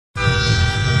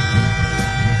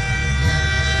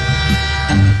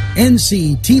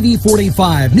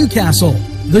NCTV45 Newcastle,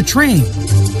 The Train.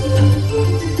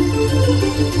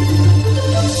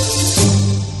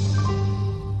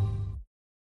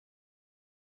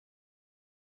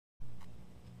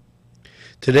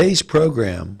 Today's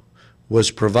program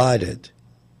was provided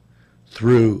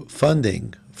through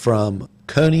funding from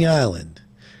Coney Island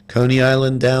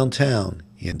downtown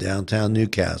in downtown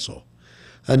Newcastle,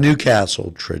 a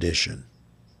Newcastle tradition.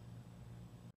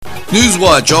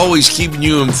 NewsWatch, always keeping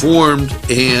you informed,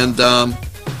 and the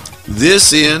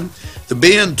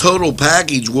band Total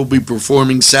Package will be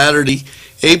performing Saturday,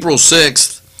 April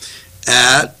 6th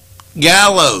at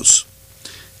Gallows.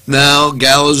 Now,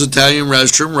 Gallows Italian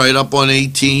Restaurant right up on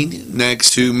 18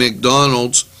 next to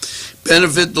McDonald's.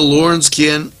 Benefit the Lawrence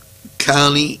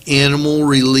County Animal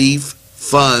Relief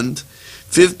Fund.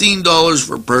 $15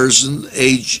 per person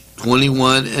age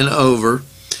 21 and over.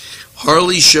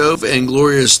 Harley Shove and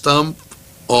Gloria Stump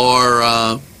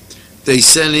they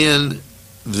sent in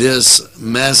this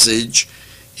message,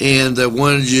 and I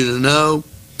wanted you to know,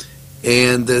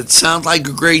 and it sounds like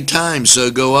a great time,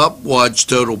 so go up, watch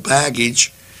Total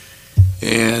Package,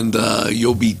 and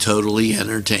you'll be totally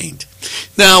entertained.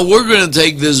 Now, we're going to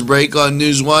take this break on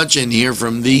NewsWatch and hear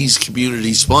from these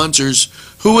community sponsors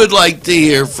who would like to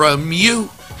hear from you.